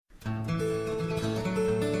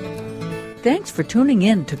Thanks for tuning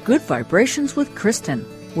in to Good Vibrations with Kristin,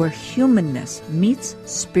 where humanness meets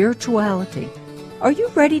spirituality. Are you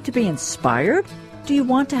ready to be inspired? Do you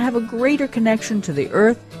want to have a greater connection to the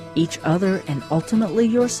earth, each other, and ultimately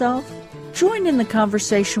yourself? Join in the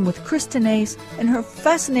conversation with Kristin Ace and her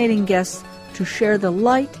fascinating guests to share the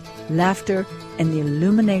light, laughter, and the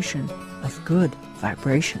illumination of good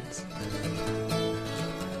vibrations.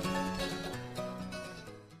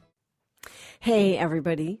 Hey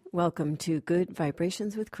everybody, welcome to Good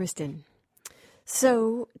Vibrations with Kristin.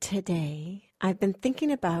 So today I've been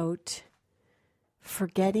thinking about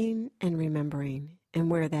forgetting and remembering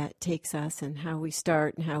and where that takes us and how we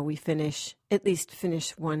start and how we finish, at least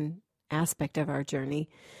finish one aspect of our journey.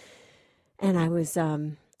 And I was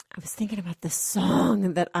thinking about the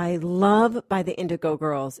song that I love by the Indigo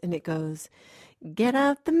Girls, and it goes, get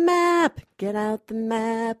out the map,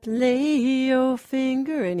 lay your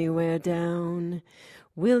finger anywhere down.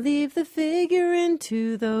 We'll leave the figure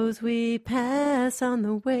into those we pass on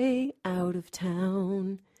the way out of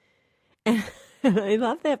town. And I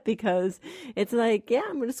love that because it's like, yeah,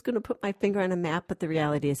 I'm just going to put my finger on a map, but the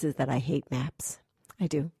reality is that I hate maps. I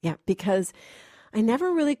do, yeah, because I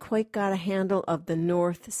never really quite got a handle of the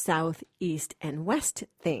north, south, east, and west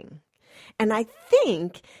thing. And I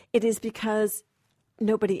think it is because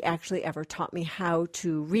nobody actually ever taught me how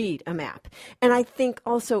to read a map. And I think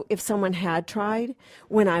also if someone had tried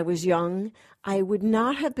when I was young, I would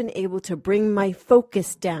not have been able to bring my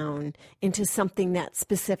focus down into something that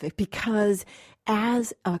specific because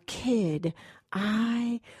as a kid,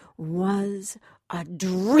 I was a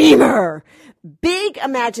dreamer. Big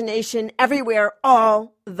imagination everywhere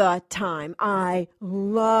all the time. I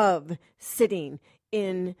love sitting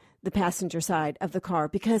in the passenger side of the car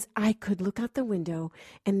because I could look out the window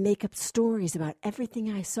and make up stories about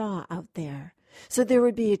everything I saw out there. So there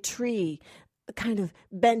would be a tree kind of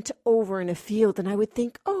bent over in a field and I would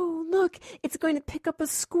think, oh, look, it's going to pick up a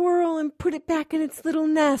squirrel and put it back in its little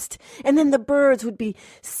nest. And then the birds would be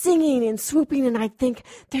singing and swooping and I'd think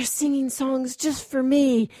they're singing songs just for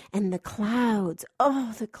me. And the clouds,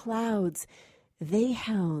 oh, the clouds, they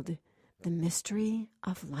held the mystery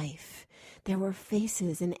of life. There were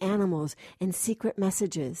faces and animals and secret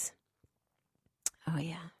messages. Oh,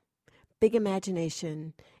 yeah. Big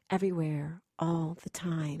imagination everywhere, all the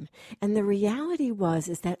time. And the reality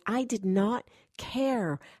is that I did not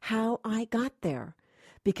care how I got there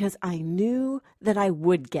because I knew that I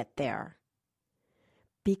would get there.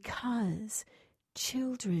 Because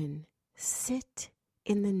children sit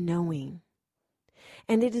in the knowing.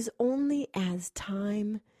 And it is only as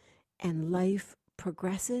time and life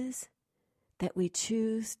progresses that we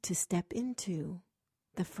choose to step into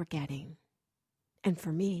the forgetting. And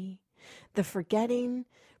for me, the forgetting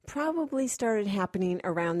probably started happening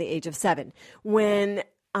around the age of 7 when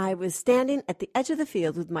I was standing at the edge of the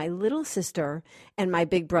field with my little sister and my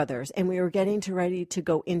big brothers, and we were getting ready to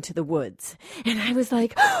go into the woods. And I was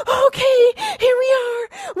like, okay, here we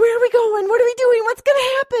are. Where are we going? What are we doing? What's going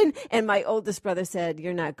to happen? And my oldest brother said,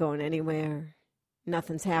 you're not going anywhere.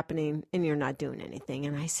 Nothing's happening and you're not doing anything.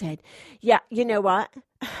 And I said, yeah, you know what?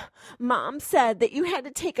 Mom said that you had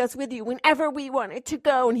to take us with you whenever we wanted to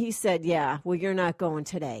go. And he said, yeah, well, you're not going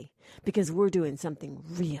today because we're doing something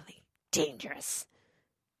really dangerous.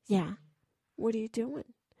 Yeah, what are you doing?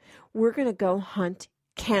 We're going to go hunt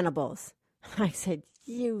cannibals. I said,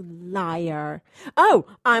 you liar. Oh,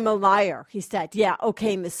 I'm a liar, he said. Yeah,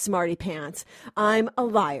 okay, Miss Smarty Pants. I'm a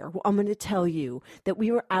liar. Well, I'm going to tell you that we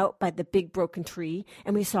were out by the big broken tree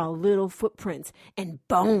and we saw little footprints and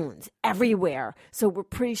bones everywhere. So we're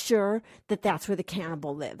pretty sure that that's where the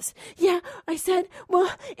cannibal lives. Yeah, I said,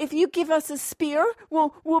 well, if you give us a spear,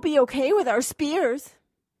 well, we'll be okay with our spears.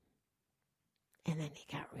 And then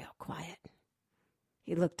he got real quiet.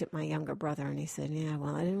 He looked at my younger brother and he said, yeah,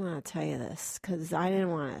 well, I didn't want to tell you this because I didn't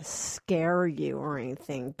want to scare you or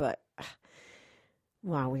anything. But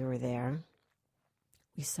while we were there,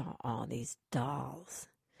 we saw all these dolls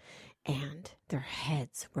and their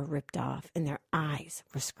heads were ripped off and their eyes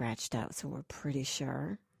were scratched out. So we're pretty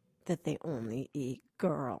sure that they only eat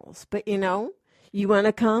girls. But, you know, you want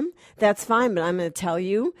to come? That's fine. But I'm going to tell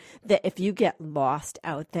you that if you get lost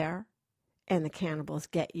out there and the cannibals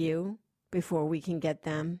get you, before we can get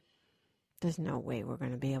them, there's no way we're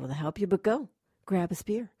going to be able to help you. But go, grab a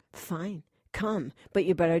spear. Fine, come. But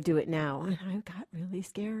you better do it now. And I got really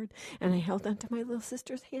scared. And I held onto my little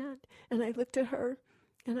sister's hand. And I looked at her.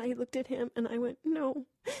 And I looked at him. And I went, no,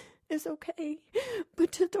 it's okay.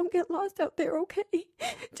 But just don't get lost out there, okay?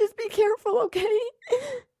 Just be careful, okay?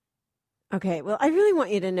 Okay, well, I really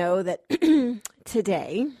want you to know that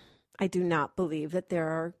today I do not believe that there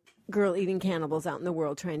are girl-eating cannibals out in the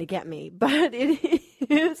world trying to get me, but it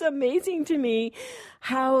is amazing to me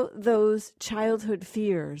how those childhood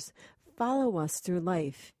fears follow us through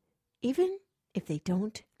life, even if they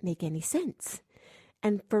don't make any sense.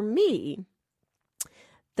 And for me,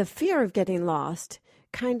 the fear of getting lost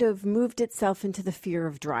kind of moved itself into the fear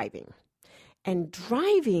of driving. And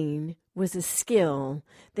driving was a skill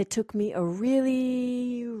that took me a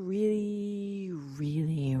really, really,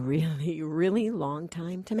 really, really, really long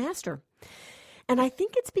time to master. And I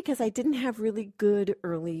think it's because I didn't have really good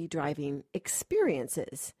early driving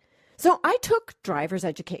experiences. So I took driver's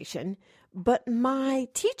education, but my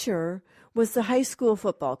teacher was the high school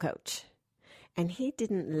football coach. And he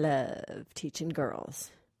didn't love teaching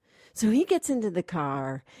girls. So he gets into the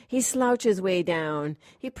car, he slouches way down,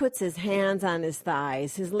 he puts his hands on his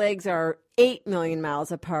thighs, his legs are 8 million miles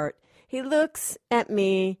apart. He looks at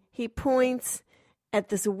me, he points at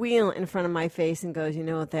this wheel in front of my face and goes, "You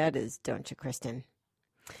know what that is, don't you, Kristin?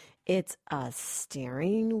 It's a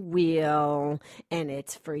steering wheel, and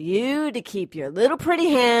it's for you to keep your little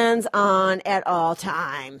pretty hands on at all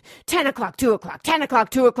time. 10 o'clock, 2 o'clock, 10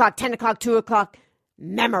 o'clock, 2 o'clock, 10 o'clock, 2 o'clock.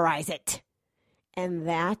 Memorize it." And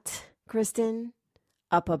that, Kristin,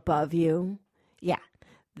 up above you, yeah,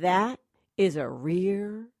 that is a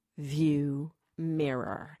rear view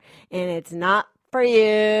mirror. And it's not for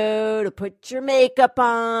you to put your makeup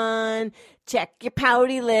on, check your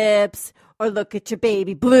pouty lips, or look at your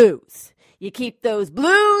baby blues. You keep those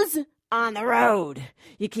blues on the road.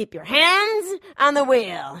 You keep your hands on the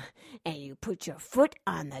wheel. And you put your foot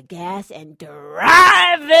on the gas and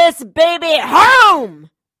drive this baby home.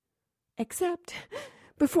 Except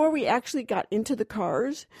before we actually got into the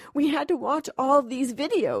cars, we had to watch all these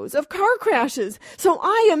videos of car crashes. So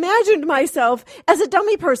I imagined myself as a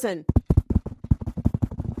dummy person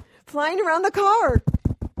flying around the car.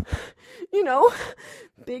 You know,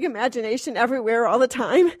 big imagination everywhere all the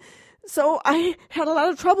time. So I had a lot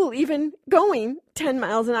of trouble even going 10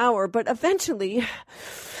 miles an hour. But eventually,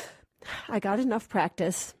 I got enough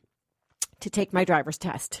practice to take my driver's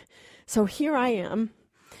test. So here I am.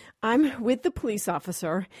 I'm with the police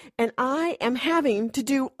officer, and I am having to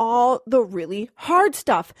do all the really hard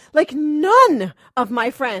stuff. Like none of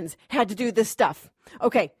my friends had to do this stuff.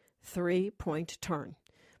 Okay, 3-point turn.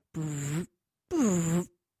 I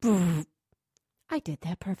did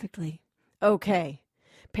that perfectly. Okay,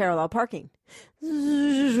 parallel parking.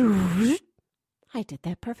 I did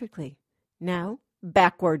that perfectly. Now,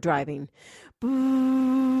 backward driving.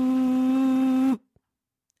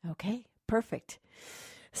 Okay, perfect.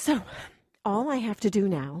 So, all I have to do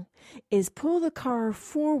now is pull the car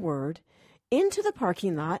forward into the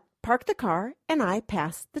parking lot, park the car, and I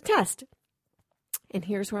pass the test. And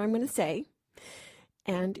here's where I'm going to say,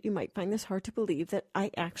 and you might find this hard to believe, that I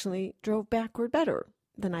actually drove backward better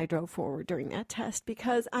than I drove forward during that test,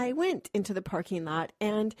 because I went into the parking lot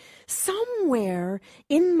and somewhere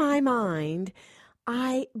in my mind,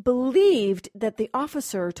 I believed that the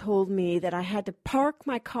officer told me that I had to park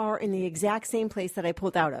my car in the exact same place that I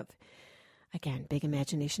pulled out of. Again, big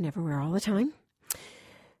imagination everywhere all the time.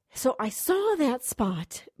 So I saw that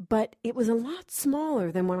spot, but it was a lot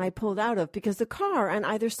smaller than when I pulled out of, because the car on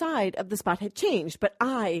either side of the spot had changed. But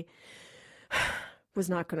I was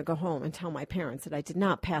not going to go home and tell my parents that I did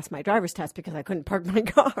not pass my driver's test because I couldn't park my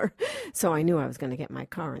car. So I knew I was going to get my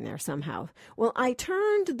car in there somehow. Well, I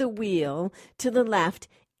turned the wheel to the left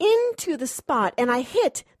into the spot, and I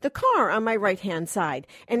hit the car on my right-hand side.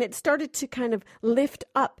 And it started to kind of lift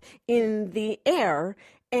up in the air.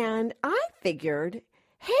 And I figured,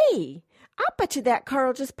 hey, I'll bet you that car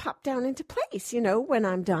will just pop down into place, when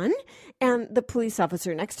I'm done. And the police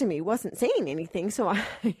officer next to me wasn't saying anything, so I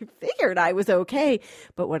figured I was okay.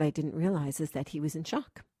 But what I didn't realize is that he was in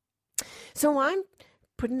shock. So I'm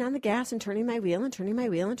putting on the gas and turning my wheel and turning my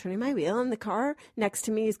wheel and turning my wheel, and the car next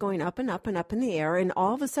to me is going up and up and up in the air. And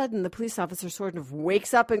all of a sudden, the police officer sort of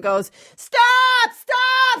wakes up and goes, "Stop,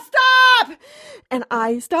 stop, stop!" And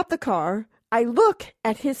I stop the car. I look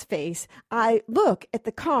at his face, I look at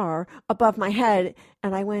the car above my head,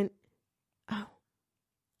 and I went, "Oh,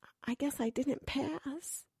 I guess I didn't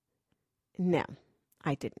pass." No,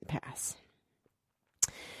 I didn't pass.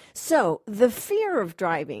 So the fear of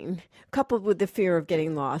driving, coupled with the fear of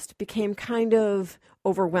getting lost, became kind of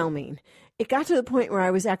overwhelming. It got to the point where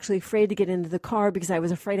I was actually afraid to get into the car because I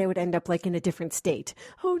was afraid I would end up like in a different state.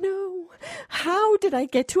 Oh no, how did I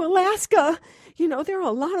get to Alaska? There are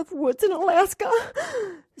a lot of woods in Alaska.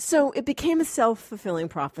 So it became a self-fulfilling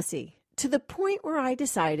prophecy, to the point where I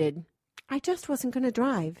decided I just wasn't going to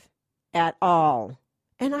drive at all.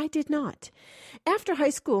 And I did not. After high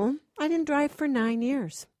school, I didn't drive for 9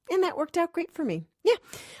 years. And that worked out great for me. Yeah,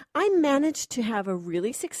 I managed to have a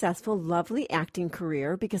really successful, lovely acting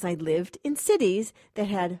career because I lived in cities that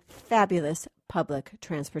had fabulous public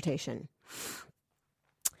transportation.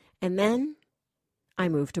 And then I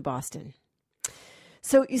moved to Boston.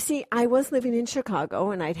 So you see, I was living in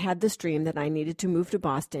Chicago and I'd had this dream that I needed to move to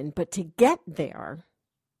Boston. But to get there,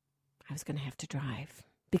 I was going to have to drive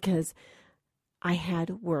because I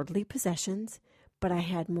had worldly possessions, but I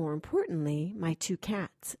had, more importantly, my 2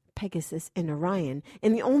 cats, Pegasus and Orion.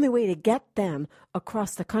 And the only way to get them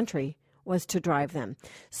across the country was to drive them.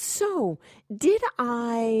 So did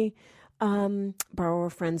I borrow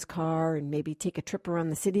a friend's car and maybe take a trip around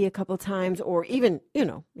the city a couple times, or even,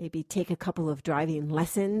 maybe take a couple of driving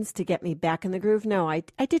lessons to get me back in the groove? No, I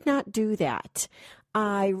did not do that.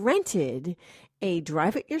 I rented a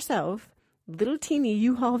drive-it-yourself little teeny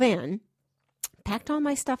U-Haul van, packed all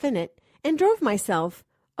my stuff in it, and drove myself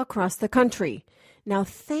across the country. Now,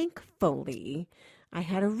 thankfully, I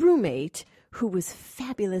had a roommate who was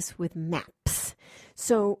fabulous with maps.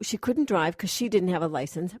 So she couldn't drive because she didn't have a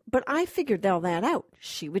license, but I figured all that out.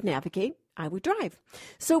 She would navigate, I would drive.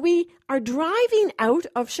 So we are driving out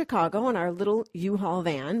of Chicago in our little U-Haul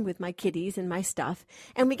van with my kitties and my stuff,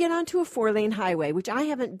 and we get onto a 4-lane highway, which I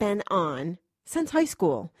haven't been on since high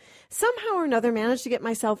school. Somehow or another managed to get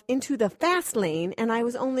myself into the fast lane, and I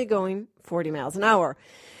was only going 40 miles an hour.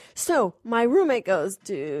 So my roommate goes,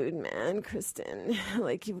 dude, man, Kristin,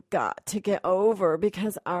 you've got to get over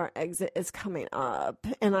because our exit is coming up.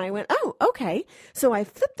 And I went, oh, okay. So I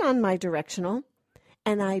flipped on my directional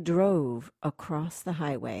and I drove across the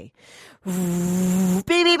highway. Beep,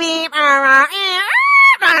 beep, beep.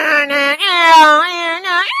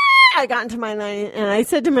 I got into my lane and I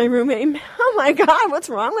said to my roommate, oh my God, what's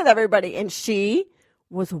wrong with everybody? And she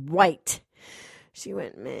was white. She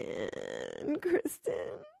went, man,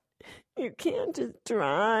 Kristin, you can't just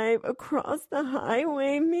drive across the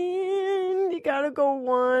highway, man. You gotta go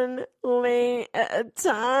 1 lane at a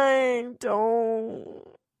time. Don't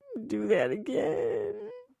do that again.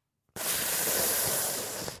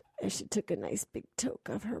 And she took a nice big toke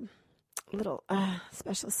of her little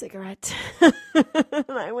special cigarette. And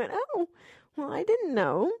I went, oh, well, I didn't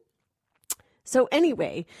know. So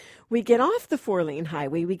anyway, we get off the 4-lane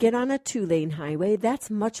highway. We get on a 2-lane highway. That's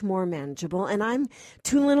much more manageable. And I'm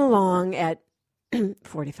tooling along at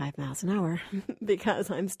 45 miles an hour because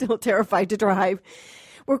I'm still terrified to drive.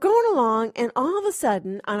 We're going along, and all of a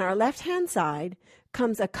sudden, on our left-hand side,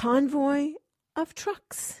 comes a convoy of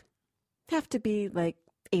trucks. Have to be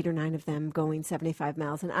 8 or 9 of them going 75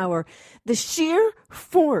 miles an hour. The sheer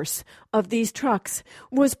force of these trucks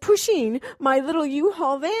was pushing my little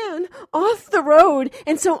U-Haul van off the road.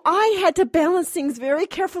 And so I had to balance things very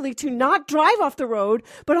carefully to not drive off the road,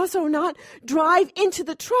 but also not drive into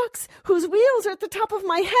the trucks whose wheels are at the top of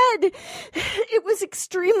my head. It was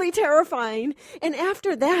extremely terrifying. And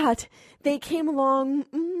after that, they came along,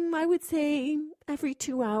 I would say, every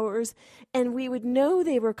 2 hours, and we would know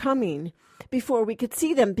they were coming before we could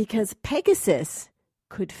see them because Pegasus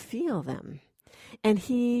could feel them. And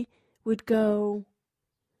he would go,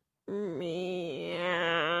 meow,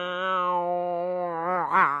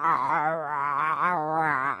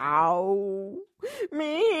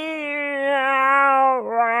 meow.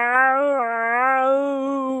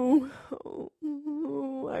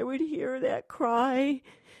 Oh, I would hear that cry.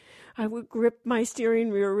 I would grip my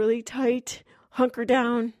steering wheel really tight, hunker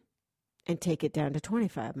down, and take it down to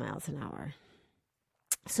 25 miles an hour.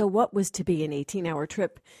 So what was to be an 18-hour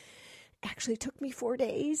trip actually took me 4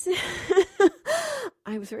 days.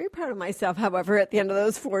 I was very proud of myself, however, at the end of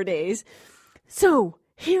those 4 days. So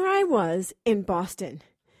here I was in Boston,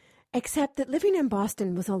 except that living in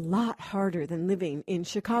Boston was a lot harder than living in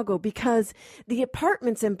Chicago because the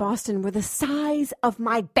apartments in Boston were the size of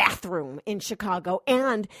my bathroom in Chicago,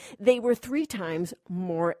 and they were 3 times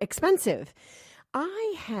more expensive.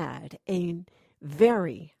 I had a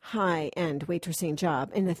very high-end waitressing job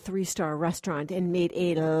in a 3-star restaurant and made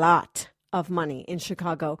a lot of money in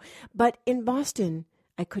Chicago. But in Boston,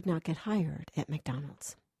 I could not get hired at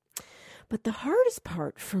McDonald's. But the hardest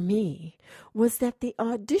part for me was that the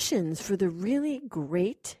auditions for the really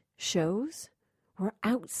great shows were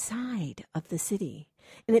outside of the city.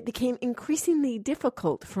 And it became increasingly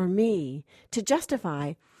difficult for me to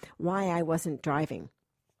justify why I wasn't driving.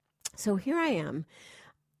 So here I am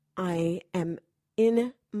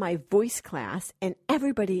in my voice class, and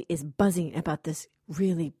everybody is buzzing about this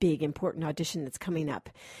really big, important audition that's coming up.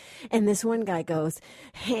 And this one guy goes,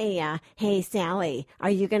 hey, Sally, are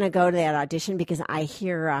you going to go to that audition? Because I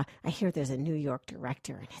hear there's a New York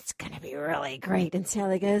director and it's going to be really great. And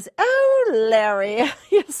Sally goes, oh, Larry,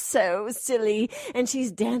 you're so silly. And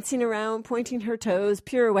she's dancing around, pointing her toes,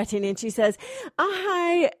 pirouetting. And she says,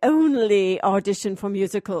 I only audition for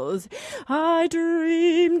musicals. I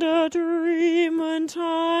dreamed a dream when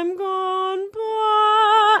time gone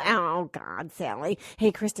by. Oh, God, Sally.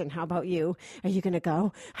 Hey, Kristin, how about you? Are you going to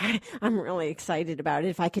go? I'm really excited about it.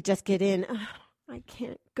 If I could just get in. I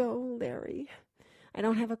can't go, Larry. I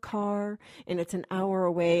don't have a car, and it's an hour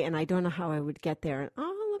away, and I don't know how I would get there. And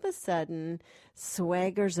all of a sudden,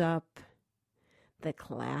 swaggers up the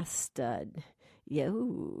class stud.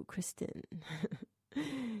 Yo, Kristin.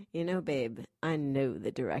 You know, babe, I know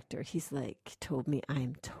the director. He's like, told me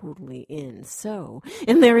I'm totally in. So,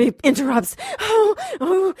 and Larry interrupts.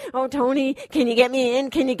 Oh, Tony, can you get me in?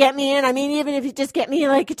 Can you get me in? I mean, even if you just get me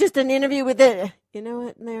like just an interview with it. You know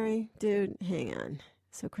what, Larry? Dude, hang on.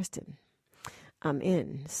 So, Kristin, I'm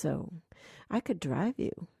in. So I could drive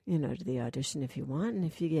you, to the audition if you want. And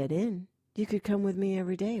if you get in, you could come with me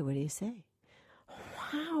every day. What do you say?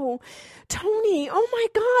 Wow, Tony, oh my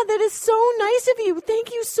God, that is so nice of you.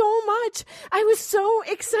 Thank you so much. I was so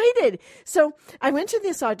excited. So I went to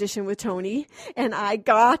this audition with Tony and I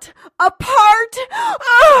got a part.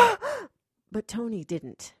 But Tony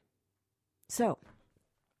didn't. So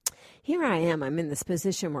here I am. I'm in this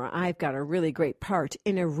position where I've got a really great part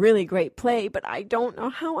in a really great play, but I don't know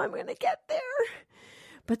how I'm going to get there.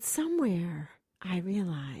 But somewhere I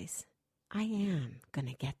realize I am going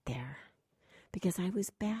to get there. Because I was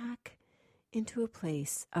back into a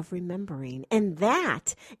place of remembering. And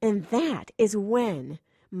that is when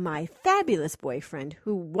my fabulous boyfriend,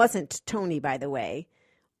 who wasn't Tony, by the way,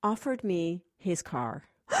 offered me his car.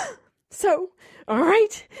 So, all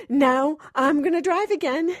right, now I'm going to drive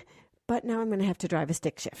again. But now I'm going to have to drive a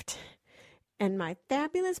stick shift. And my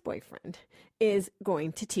fabulous boyfriend is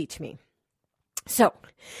going to teach me. So,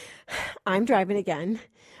 I'm driving again.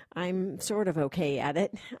 I'm sort of okay at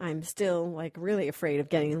it. I'm still really afraid of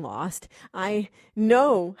getting lost. I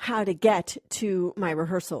know how to get to my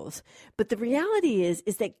rehearsals. But the reality is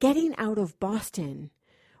that getting out of Boston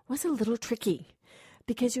was a little tricky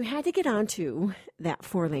because you had to get onto that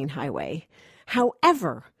 4-lane highway.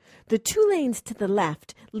 However, the 2 lanes to the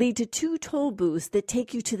left lead to 2 toll booths that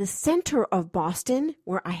take you to the center of Boston,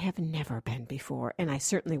 where I have never been before, and I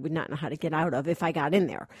certainly would not know how to get out of if I got in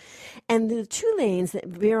there. And the 2 lanes that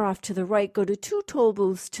veer off to the right go to 2 toll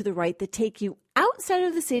booths to the right that take you outside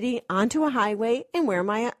of the city onto a highway and where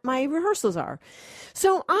my rehearsals are.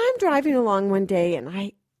 So I'm driving along one day, and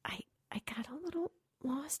I got a little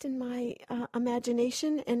lost in my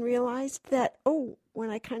imagination and realized that, when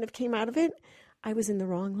I kind of came out of it, I was in the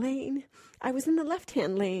wrong lane. I was in the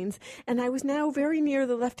left-hand lanes, and I was now very near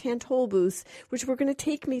the left-hand toll booths, which were going to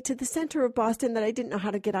take me to the center of Boston that I didn't know how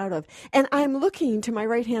to get out of. And I'm looking to my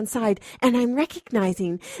right-hand side, and I'm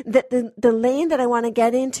recognizing that the lane that I want to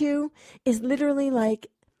get into is literally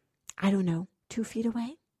 2 feet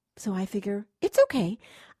away. So I figure, it's okay.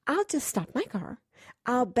 I'll just stop my car.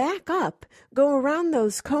 I'll back up, go around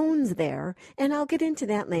those cones there, and I'll get into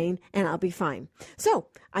that lane, and I'll be fine. So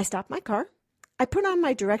I stop my car. I put on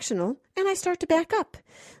my directional, and I start to back up.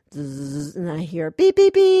 Zzz, and I hear beep,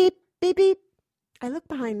 beep, beep, beep, beep. I look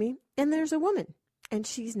behind me, and there's a woman, and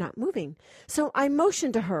she's not moving. So I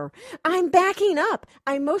motion to her. I'm backing up.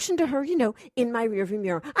 I motion to her, in my rearview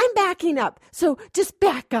mirror. I'm backing up, so just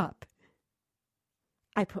back up.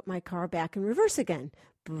 I put my car back in reverse again.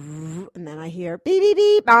 And then I hear beep, beep,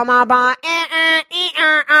 beep, ba, ba, ba,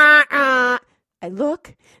 I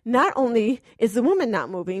look, not only is the woman not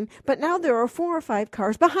moving, but now there are 4 or 5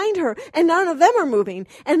 cars behind her, and none of them are moving.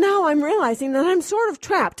 And now I'm realizing that I'm sort of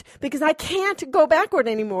trapped because I can't go backward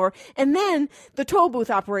anymore. And then the toll booth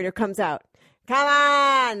operator comes out. Come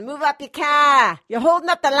on, move up your car. You're holding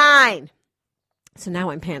up the line. So now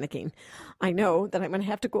I'm panicking. I know that I'm going to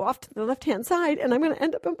have to go off to the left-hand side, and I'm going to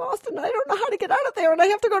end up in Boston. I don't know how to get out of there, and I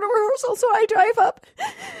have to go to rehearsal. So I drive up,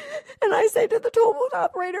 and I say to the toll booth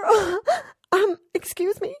operator,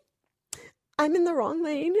 excuse me, I'm in the wrong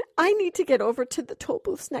lane. I need to get over to the toll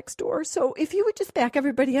booths next door. So if you would just back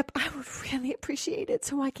everybody up, I would really appreciate it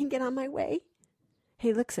so I can get on my way.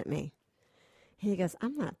 He looks at me. He goes,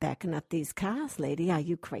 I'm not backing up these cars, lady. Are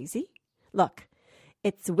you crazy? Look,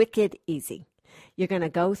 it's wicked easy. You're going to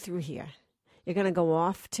go through here. You're going to go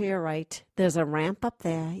off to your right. There's a ramp up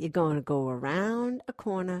there. You're going to go around a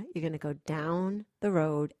corner. You're going to go down the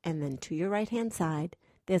road. And then to your right-hand side,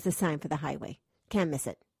 there's a sign for the highway. Can't miss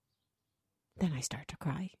it. Then I start to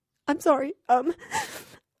cry. I'm sorry. I'm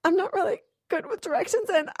not really good with directions,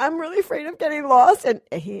 and I'm really afraid of getting lost. And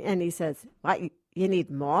he says, what, you need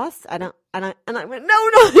moss? And I went, no,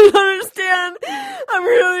 you don't understand. I'm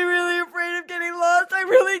really, really afraid of getting lost. I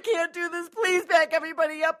really can't do this. Please back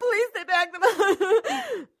everybody up. Please they back them up.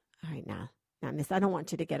 All right, now, miss, I don't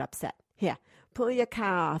want you to get upset. Here, pull your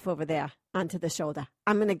car off over there onto the shoulder.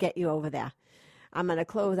 I'm going to get you over there. I'm going to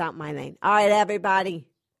close out my lane. All right, everybody,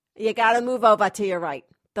 you got to move over to your right.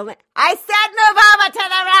 I said move over to the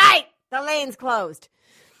right. The lane's closed.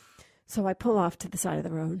 So I pull off to the side of the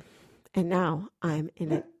road, and now I'm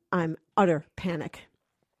utter panic,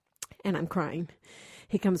 and I'm crying.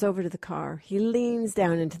 He comes over to the car. He leans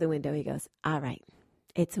down into the window. He goes, all right,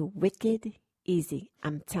 it's wicked easy,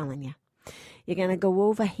 I'm telling you. You're going to go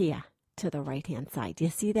over here to the right-hand side. Do you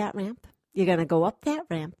see that ramp? You're going to go up that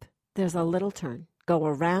ramp. There's a little turn. Go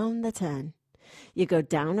around the turn. You go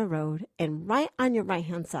down a road, and right on your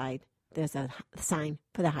right-hand side, there's a sign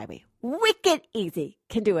for the highway. Wicked easy.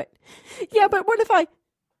 Can do it. Yeah, but what if I...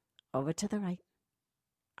 Over to the right,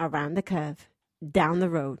 around the curve, down the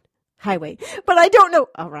road, highway. But I don't know.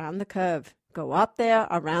 Around the curve. Go up there,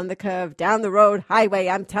 around the curve, down the road, highway.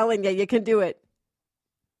 I'm telling you, you can do it.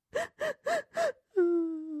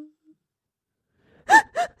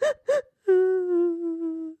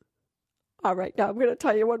 All right, now I'm going to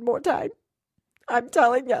tell you one more time. I'm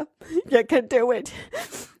telling you, you can do it.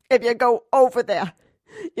 If you go over there,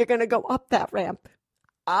 you're going to go up that ramp,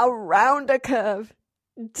 around a curve,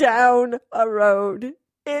 down a road.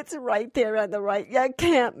 It's right there on the right. You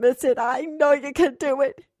can't miss it. I know you can do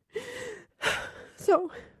it.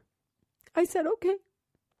 So I said, okay,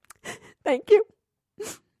 thank you.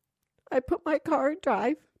 I put my car in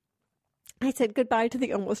drive. I said goodbye to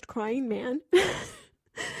the almost crying man.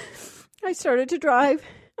 I started to drive,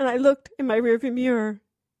 and I looked in my rearview mirror,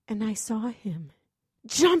 and I saw him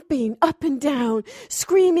jumping up and down,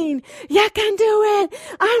 screaming, you can do it.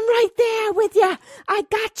 I'm right there with you. I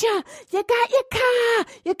got you. You got your car.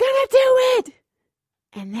 You're going to do it.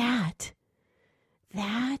 And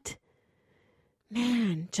that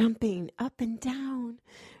man jumping up and down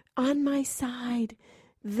on my side,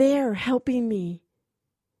 there helping me,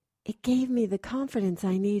 it gave me the confidence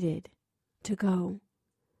I needed to go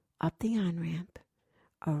up the on-ramp,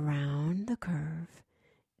 around the curve,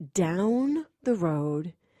 down the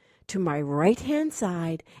road to my right-hand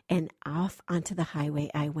side, and off onto the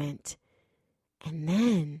highway I went. And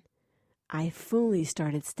then I fully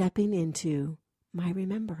started stepping into my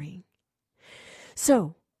remembering.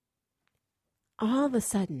 So, all of a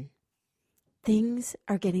sudden, things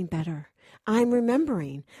are getting better. I'm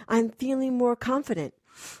remembering. I'm feeling more confident.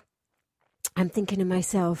 I'm thinking to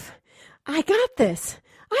myself, I got this.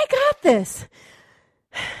 I got this.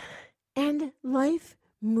 And life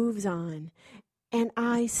moves on, and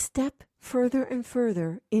I step further and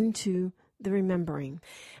further into the remembering.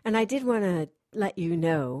 And I did want to let you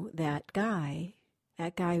know that guy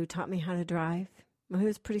who taught me how to drive, well, he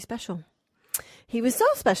was pretty special. He was so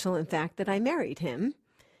special, in fact, that I married him.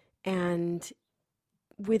 And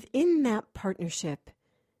within that partnership,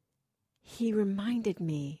 he reminded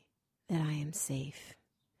me that I am safe.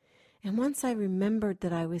 And once I remembered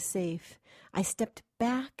that I was safe, I stepped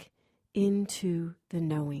back into the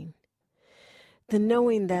knowing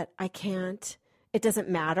that it doesn't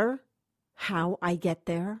matter how I get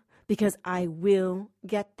there, because I will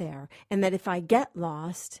get there, and that if I get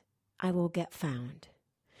lost, I will get found.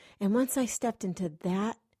 And once I stepped into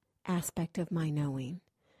that aspect of my knowing,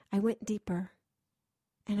 I went deeper,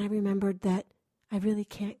 and I remembered that I really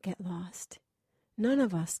can't get lost. None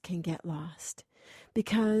of us can get lost,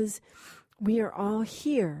 because we are all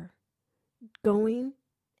here going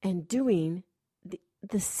and doing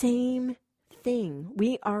the same thing.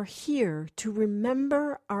 We are here to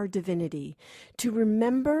remember our divinity, to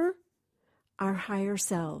remember our higher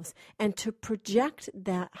selves, and to project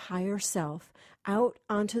that higher self out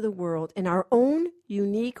onto the world in our own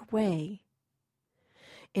unique way,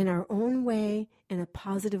 in a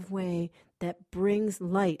positive way that brings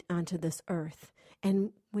light onto this earth.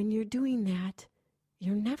 And when you're doing that,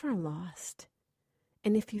 you're never lost.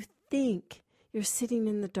 And if you think you're sitting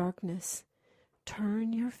in the darkness,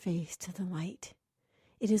 turn your face to the light.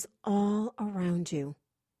 It is all around you.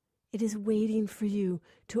 It is waiting for you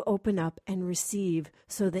to open up and receive,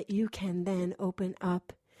 so that you can then open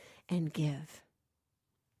up and give.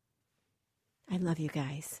 I love you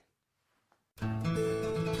guys.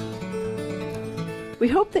 We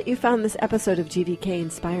hope that you found this episode of GVK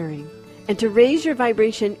inspiring. And to raise your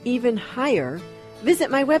vibration even higher, visit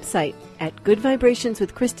my website at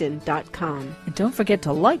goodvibrationswithkristin.com. And don't forget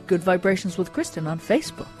to like Good Vibrations with Kristin on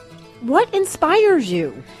Facebook. What inspires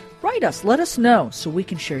you? Write us, let us know so we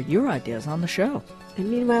can share your ideas on the show. And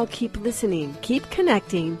meanwhile, keep listening, keep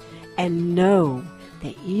connecting, and know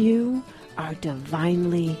that you are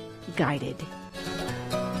divinely guided.